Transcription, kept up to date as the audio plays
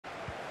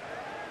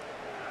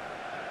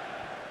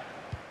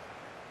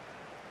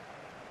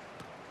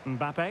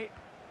Mbappe.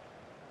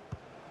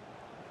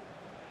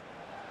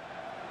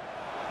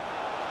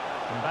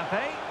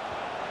 Mbappe.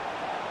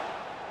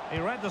 He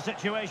read the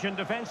situation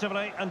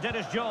defensively and did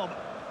his job.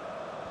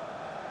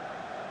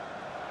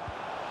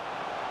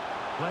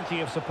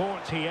 Plenty of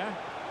support here.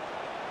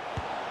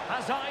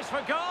 Has eyes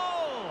for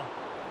goal!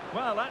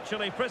 Well,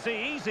 actually pretty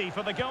easy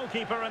for the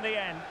goalkeeper in the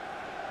end.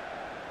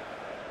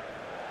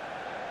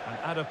 And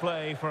out of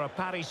play for a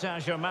Paris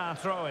Saint-Germain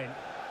throw-in.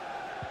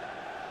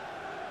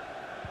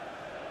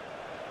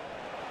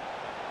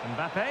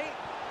 Mbappe.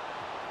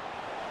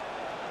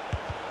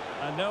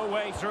 And no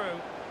way through.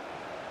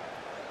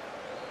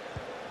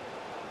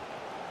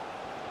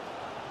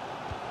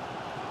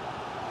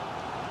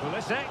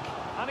 Pulisic,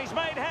 and he's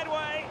made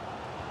headway.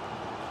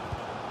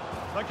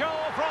 The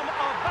goal from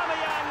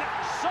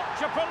Aubameyang,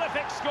 such a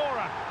prolific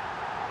scorer.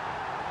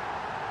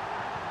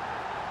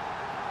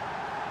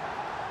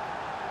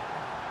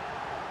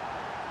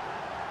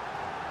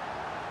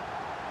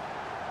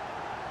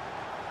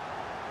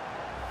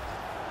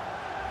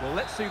 Well,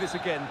 let's see this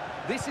again.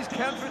 This is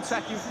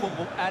counter-attacking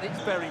football at its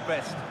very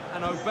best.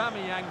 And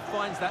Aubameyang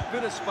finds that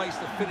bit of space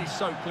to finish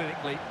so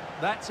clinically.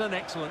 That's an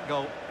excellent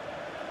goal.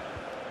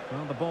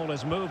 Well, the ball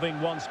is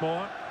moving once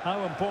more.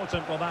 How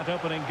important will that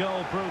opening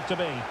goal prove to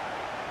be?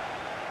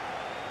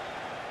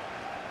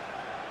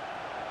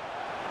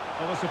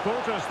 Well, the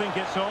supporters think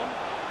it's on.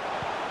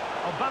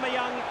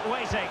 Aubameyang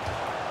waiting.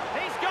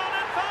 He's gone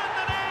and found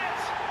the net!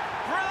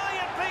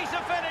 Brilliant piece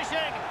of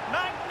finishing!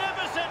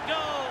 Magnificent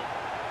goal!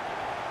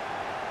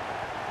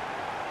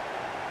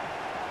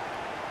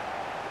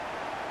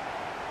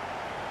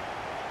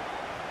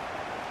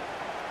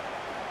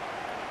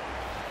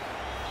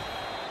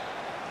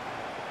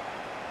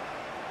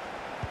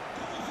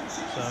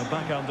 So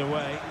back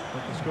underway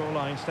with the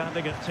scoreline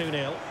standing at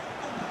 2-0.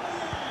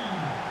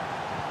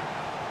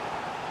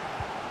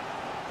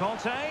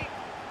 Conte.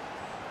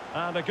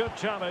 And a good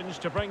challenge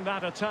to bring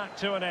that attack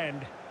to an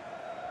end.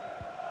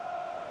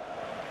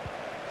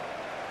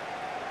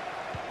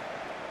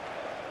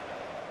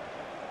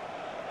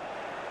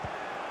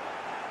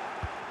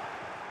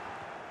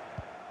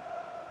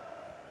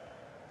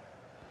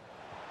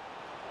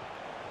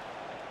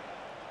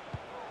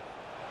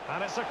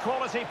 And it's a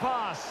quality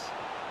pass.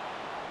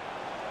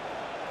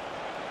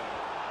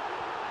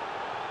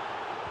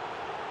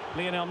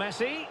 Lionel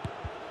Messi.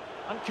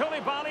 And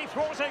Koulibaly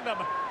thwarting them.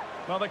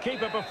 Well, the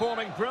keeper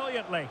performing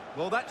brilliantly.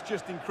 Well, that's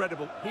just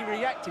incredible. He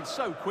reacted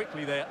so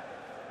quickly there.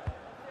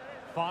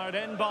 Fired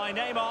in by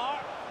Neymar.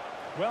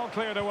 Well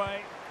cleared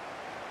away.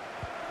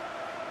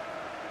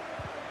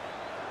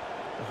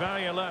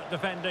 Very alert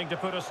defending to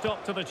put a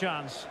stop to the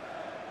chance.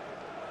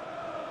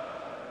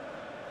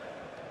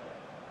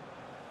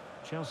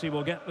 Chelsea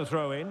will get the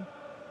throw in.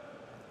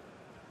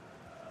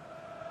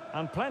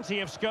 And plenty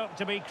of scope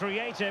to be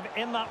creative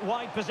in that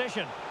wide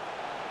position.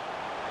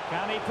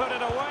 Can he put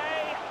it away?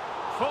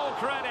 Full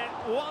credit,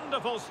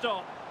 wonderful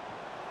stop.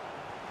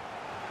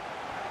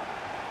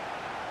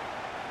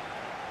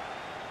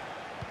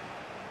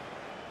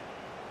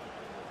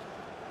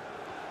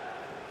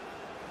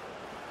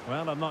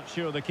 Well, I'm not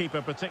sure the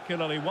keeper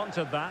particularly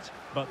wanted that,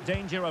 but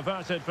danger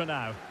averted for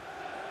now.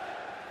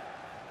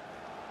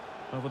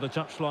 Over the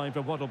touchline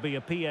for what will be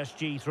a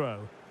PSG throw.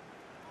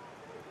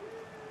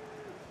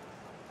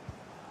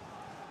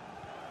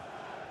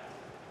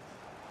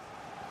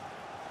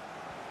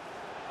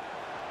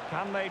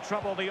 Can they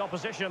trouble the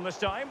opposition this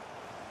time?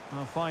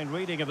 A fine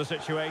reading of the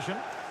situation.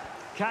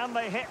 Can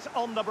they hit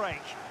on the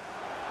break?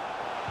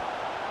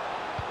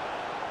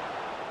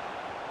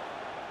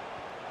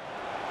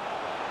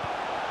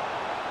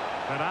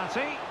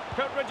 Verratti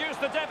could reduce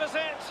the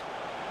deficit.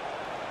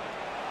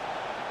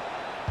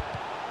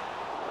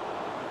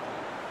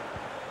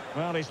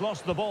 Well, he's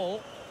lost the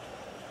ball.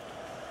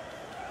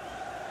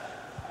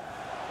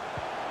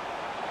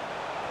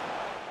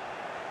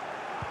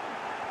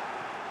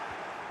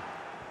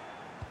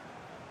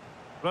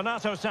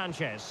 Renato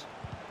Sanchez.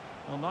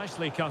 Well,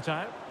 nicely cut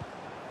out.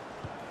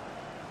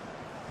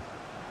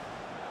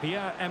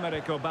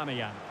 Pierre-Emerick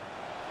Aubameyang.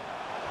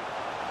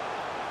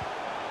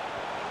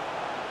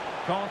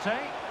 Conte.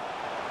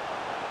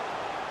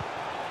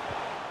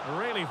 A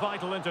really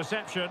vital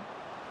interception.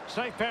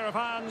 Safe pair of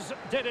hands,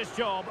 did his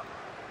job.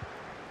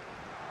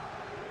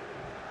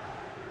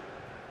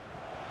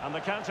 And the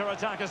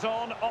counter-attack is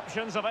on,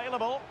 options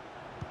available.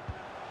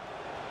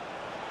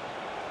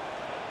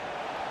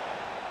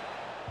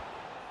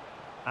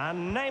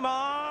 And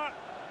Neymar.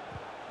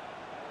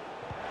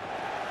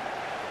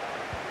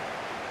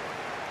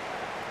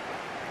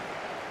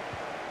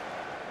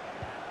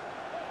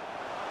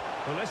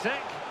 Pulisic.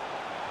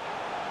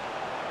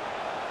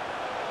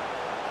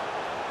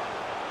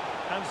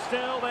 And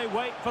still they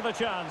wait for the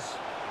chance.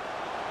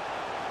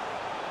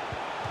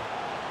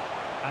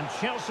 And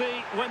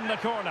Chelsea win the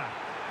corner.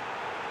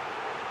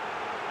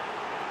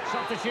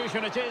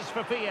 Substitution it is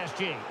for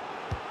PSG.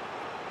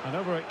 And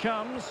over it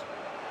comes.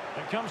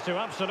 It comes to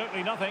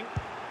absolutely nothing.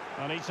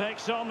 And he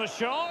takes on the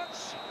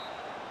shots.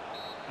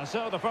 And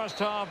so the first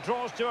half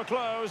draws to a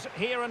close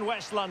here in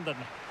West London.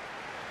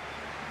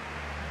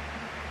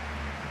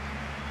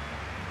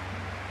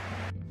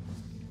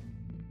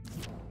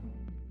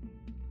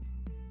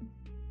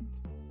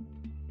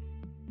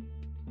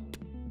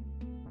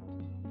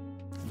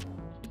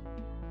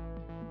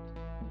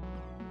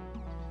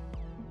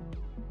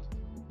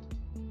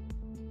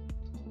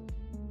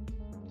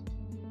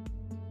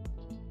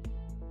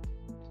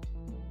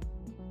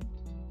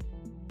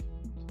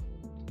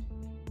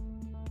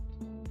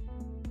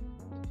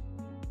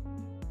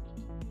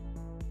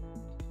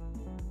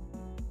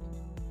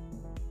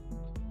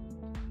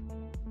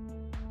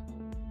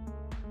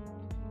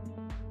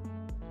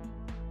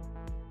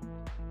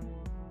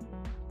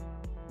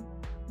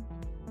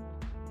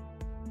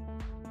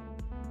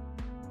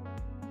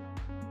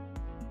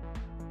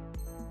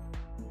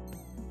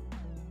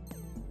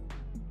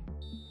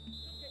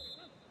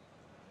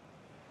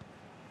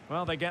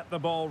 Well, they get the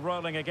ball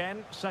rolling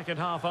again. Second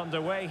half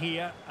underway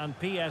here, and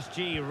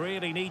PSG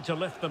really need to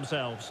lift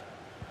themselves.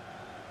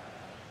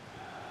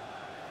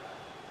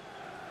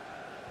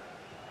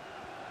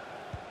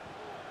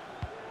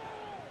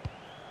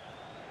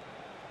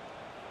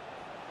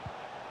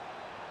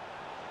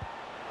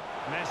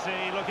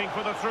 Messi looking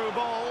for the through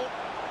ball.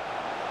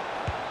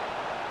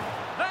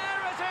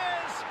 There it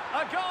is!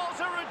 A goal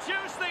to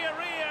reduce the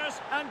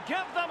arrears and give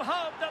them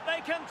hope that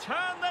they can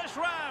turn this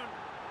round.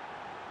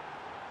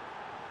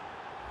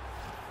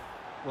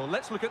 Well,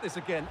 let's look at this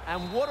again,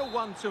 and what a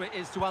 1-2 it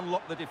is to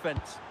unlock the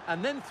defence.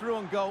 And then through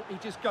on goal, he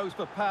just goes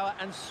for power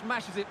and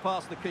smashes it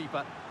past the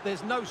keeper.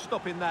 There's no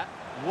stopping that.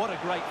 What a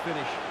great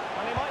finish.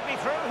 And he might be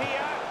through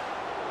here.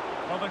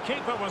 Well, the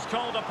keeper was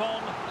called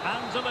upon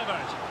and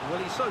delivered.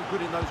 Well, he's so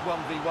good in those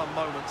 1v1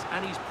 moments,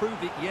 and he's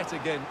proved it yet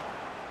again.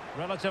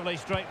 Relatively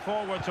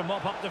straightforward to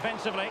mop up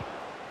defensively.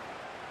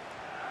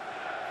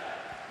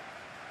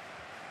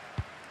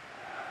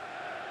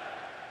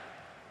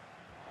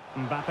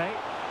 Mbappe.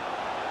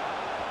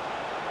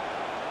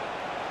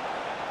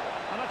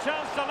 And a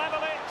chance to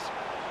level it.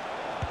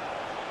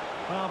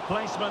 Well,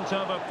 placement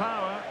over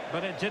power,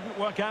 but it didn't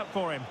work out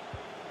for him.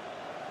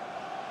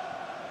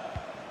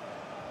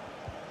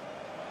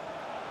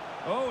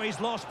 Oh, he's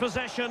lost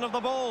possession of the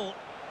ball.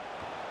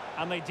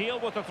 And they deal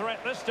with the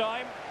threat this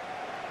time.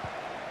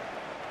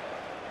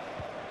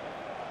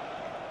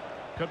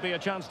 Could be a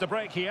chance to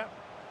break here.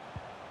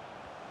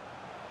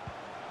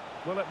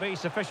 Will it be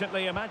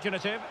sufficiently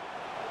imaginative?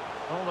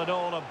 All in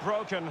all, a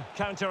broken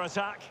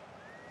counter-attack.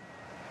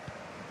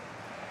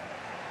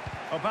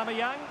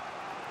 Aubameyang.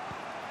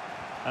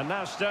 And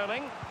now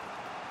Sterling.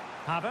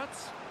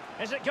 Havertz.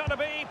 Is it going to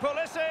be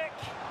Pulisic?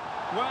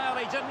 Well,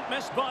 he didn't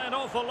miss by an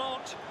awful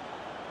lot.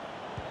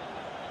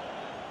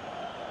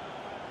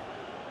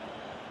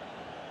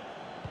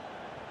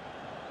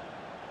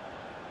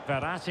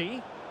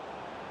 Verratti.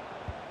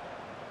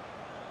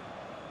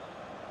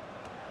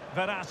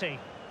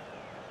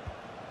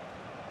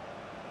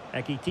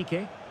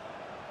 Ekitike.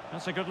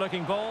 That's a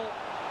good-looking ball.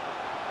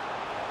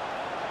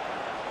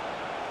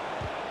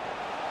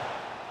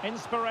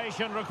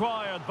 Inspiration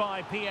required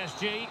by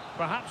PSG.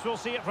 Perhaps we'll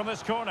see it from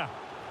this corner.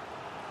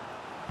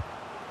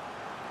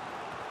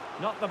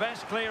 Not the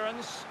best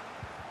clearance.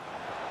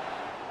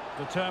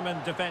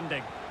 Determined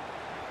defending.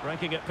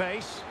 Breaking at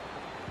pace.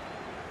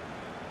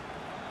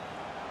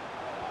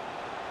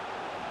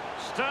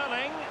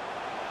 Sterling.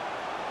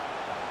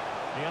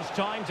 He has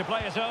time to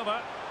play it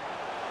over.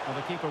 Well,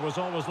 the keeper was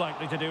always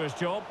likely to do his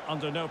job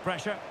under no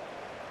pressure.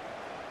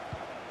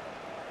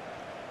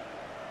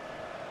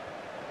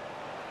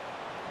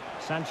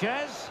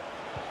 Sanchez.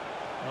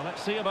 Well,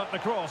 let's see about the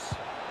cross.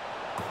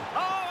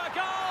 Oh, a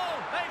goal!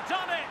 They've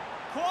done it!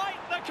 Quite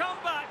the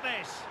comeback,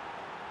 this!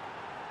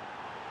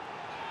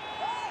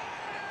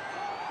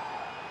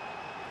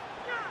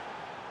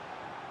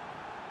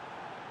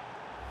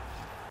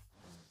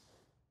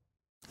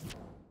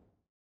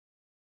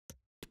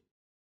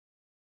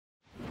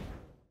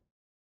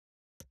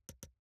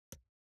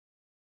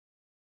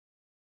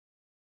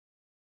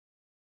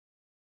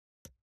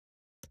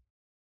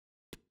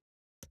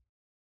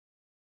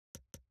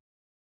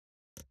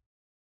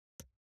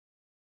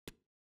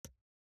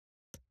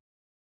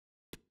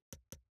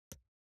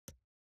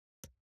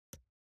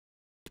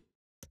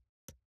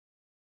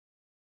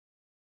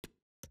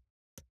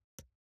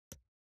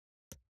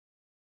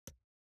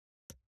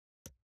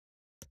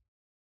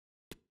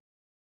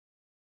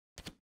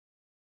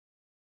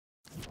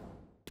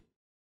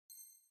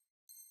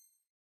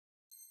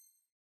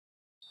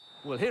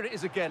 Well, here it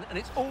is again, and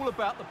it's all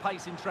about the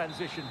pace in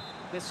transition.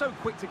 They're so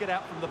quick to get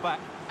out from the back,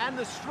 and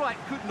the strike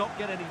could not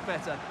get any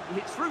better. He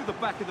hits through the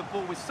back of the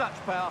ball with such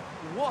power.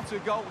 What a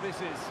goal this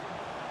is.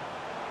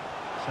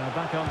 So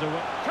back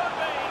underway. Could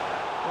be!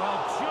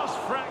 Well, just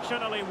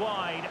fractionally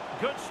wide.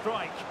 Good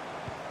strike.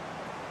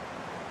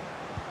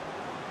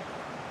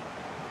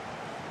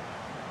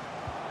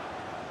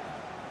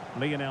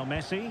 Lionel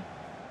Messi.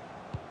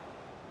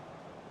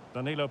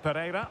 Danilo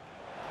Pereira.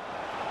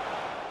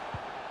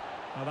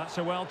 Well, that's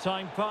a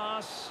well-timed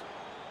pass.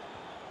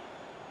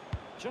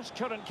 Just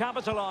couldn't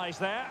capitalise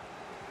there.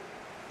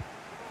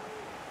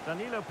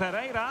 Danilo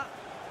Pereira.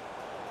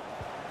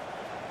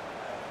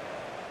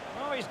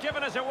 Oh, he's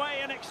given us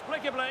away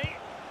inexplicably.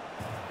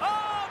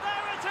 Oh,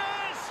 there it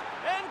is!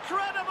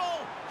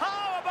 Incredible!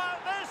 How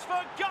about this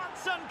for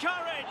guts and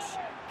courage?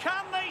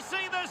 Can they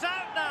see this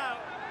out now?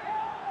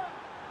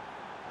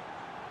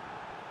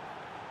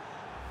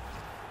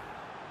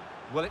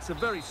 Well, it's a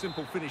very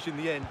simple finish in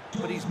the end,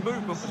 but his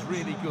movement was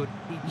really good.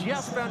 He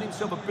just found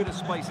himself a bit of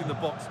space in the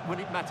box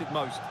when it mattered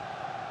most.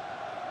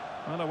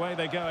 Well, away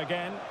they go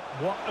again.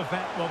 What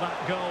effect will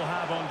that goal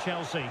have on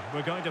Chelsea?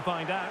 We're going to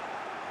find out.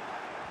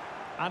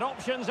 And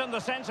options in the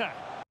centre.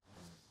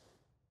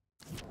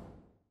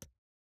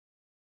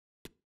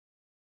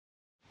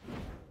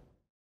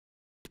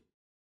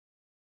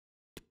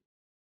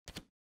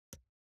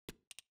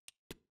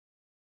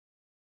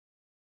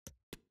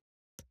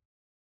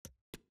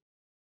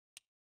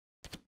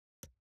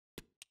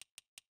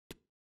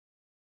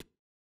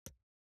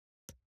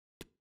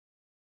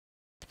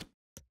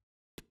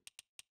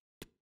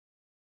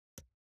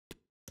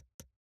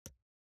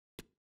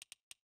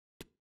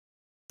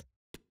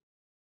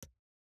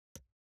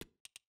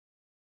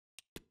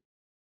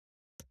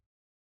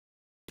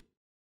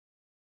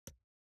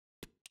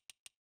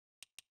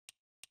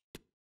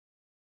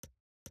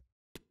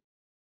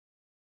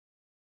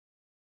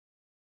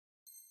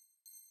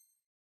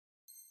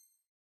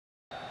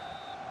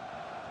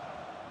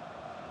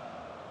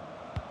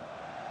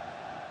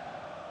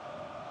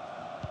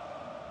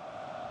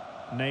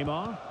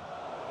 Neymar.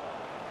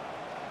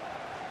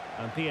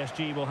 And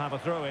PSG will have a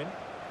throw-in.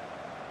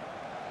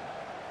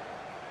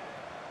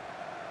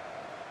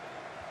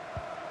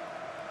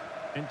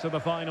 Into the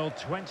final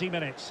 20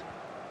 minutes.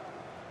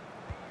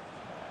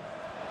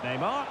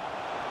 Neymar.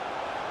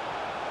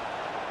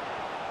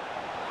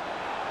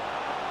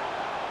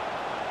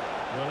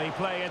 Will he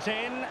play it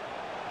in?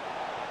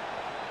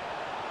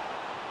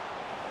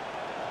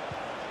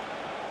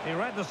 He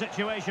read the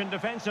situation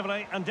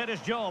defensively and did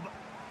his job.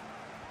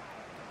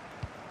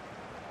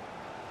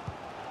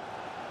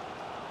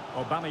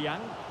 Aubameyang.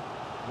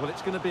 Well,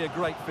 it's going to be a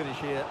great finish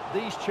here.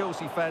 These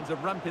Chelsea fans are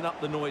ramping up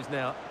the noise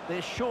now.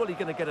 They're surely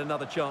going to get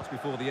another chance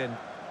before the end.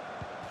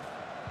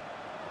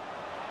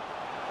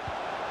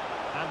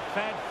 And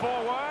fed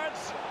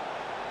forwards.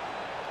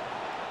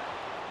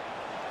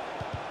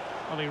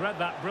 Well, he read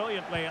that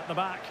brilliantly at the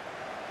back.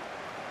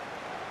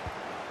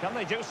 Can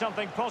they do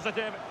something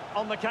positive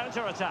on the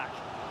counter-attack?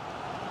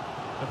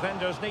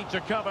 Defenders need to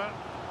cover.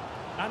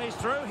 And he's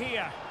through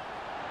here.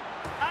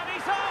 And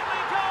he's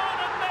only gone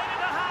and made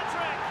it a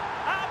hat-trick.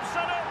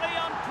 Absolutely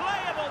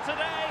unplayable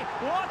today.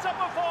 What a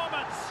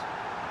performance.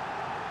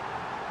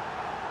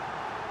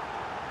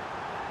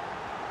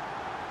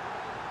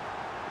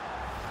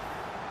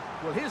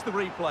 Well, here's the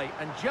replay,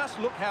 and just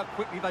look how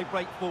quickly they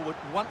break forward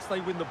once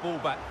they win the ball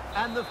back.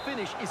 And the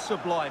finish is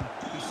sublime.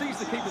 He sees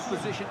the keeper's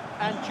position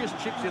and just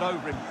chips it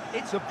over him.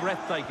 It's a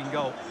breathtaking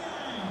goal.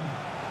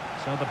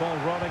 So the ball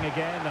rolling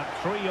again at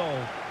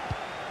 3-all.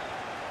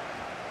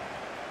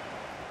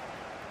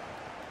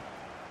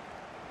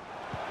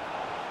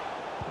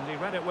 And he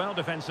read it well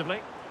defensively.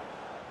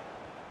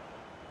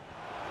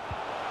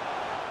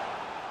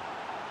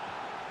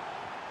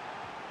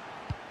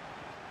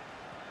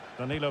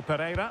 Danilo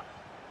Pereira.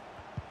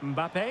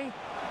 Mbappe.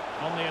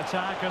 On the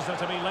attack as there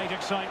to be late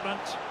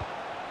excitement.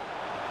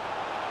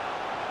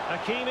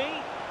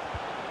 Hakimi.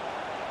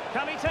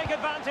 Can he take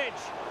advantage?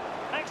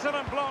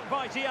 Excellent block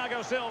by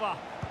Thiago Silva.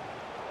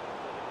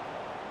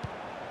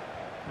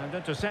 And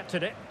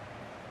intercepted it.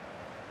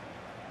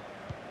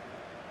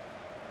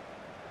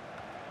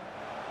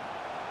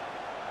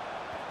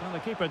 Well, the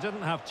keeper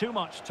didn't have too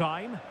much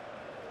time.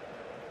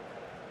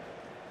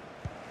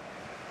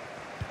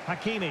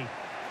 Hakimi.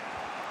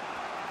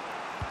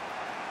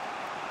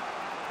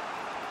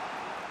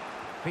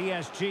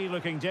 PSG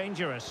looking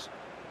dangerous.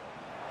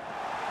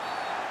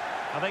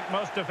 I think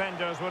most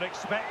defenders would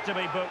expect to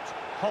be booked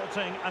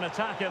halting an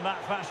attack in that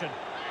fashion.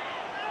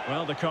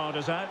 Well, the card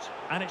is out,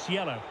 and it's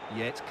yellow.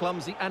 Yeah, it's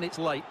clumsy and it's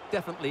late.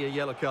 Definitely a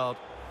yellow card.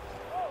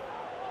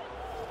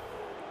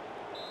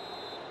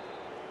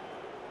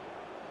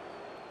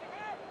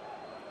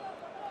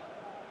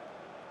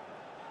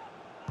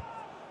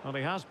 Well,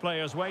 he has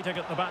players waiting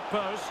at the back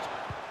post.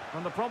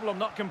 And the problem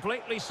not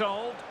completely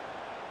solved.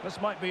 This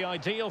might be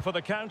ideal for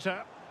the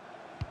counter.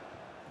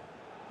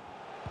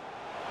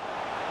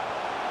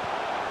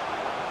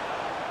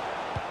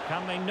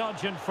 Can they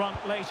nudge in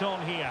front late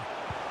on here?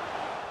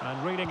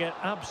 And reading it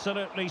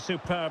absolutely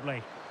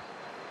superbly.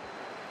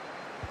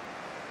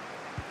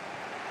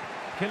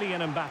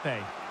 Kylian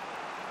Mbappe.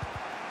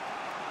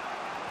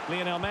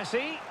 Lionel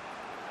Messi.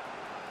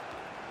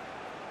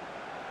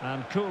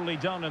 And coolly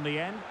done in the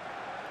end.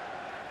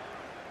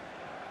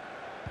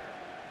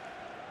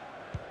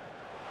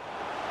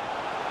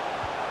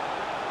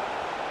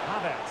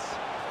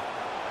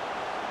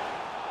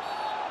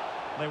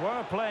 They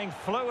were playing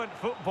fluent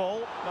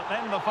football, but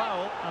then the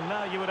foul, and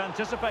now you would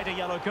anticipate a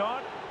yellow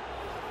card.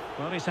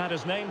 Well, he's had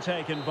his name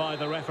taken by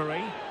the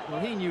referee.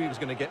 Well, he knew he was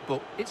going to get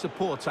booked. It's a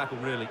poor tackle,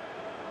 really.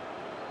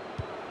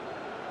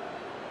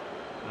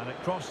 And it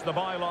crossed the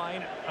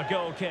byline, a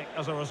goal kick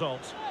as a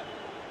result.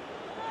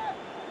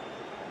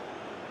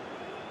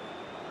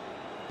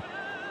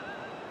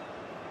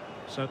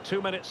 So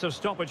 2 minutes of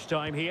stoppage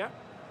time here.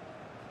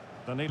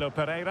 Danilo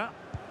Pereira.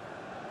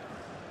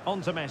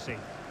 On to Messi.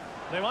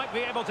 They might be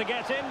able to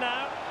get in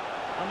now.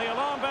 And the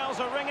alarm bells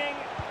are ringing.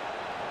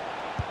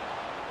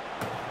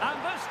 And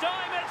this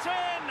time it's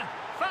in!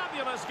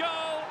 Fabulous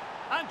goal.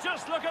 And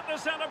just look at the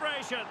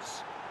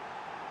celebrations.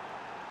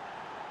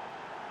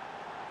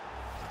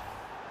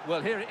 Well,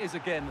 here it is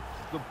again.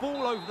 The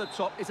ball over the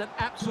top is an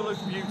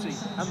absolute beauty.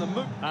 And the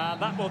move... And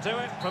that will do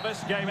it for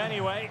this game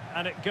anyway.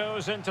 And it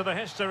goes into the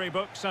history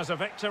books as a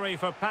victory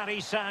for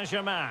Paris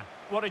Saint-Germain.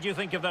 What did you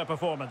think of their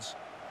performance?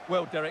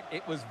 Well, Derek,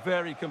 it was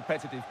very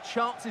competitive.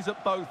 Chances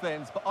at both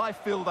ends, but I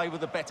feel they were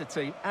the better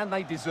team and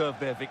they deserved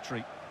their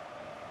victory.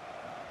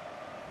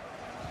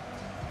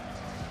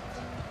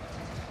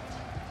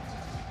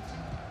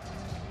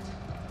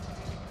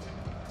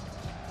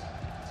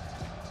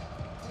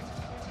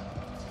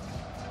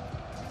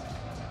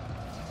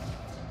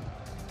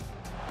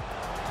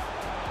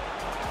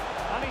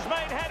 And he's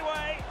made headway.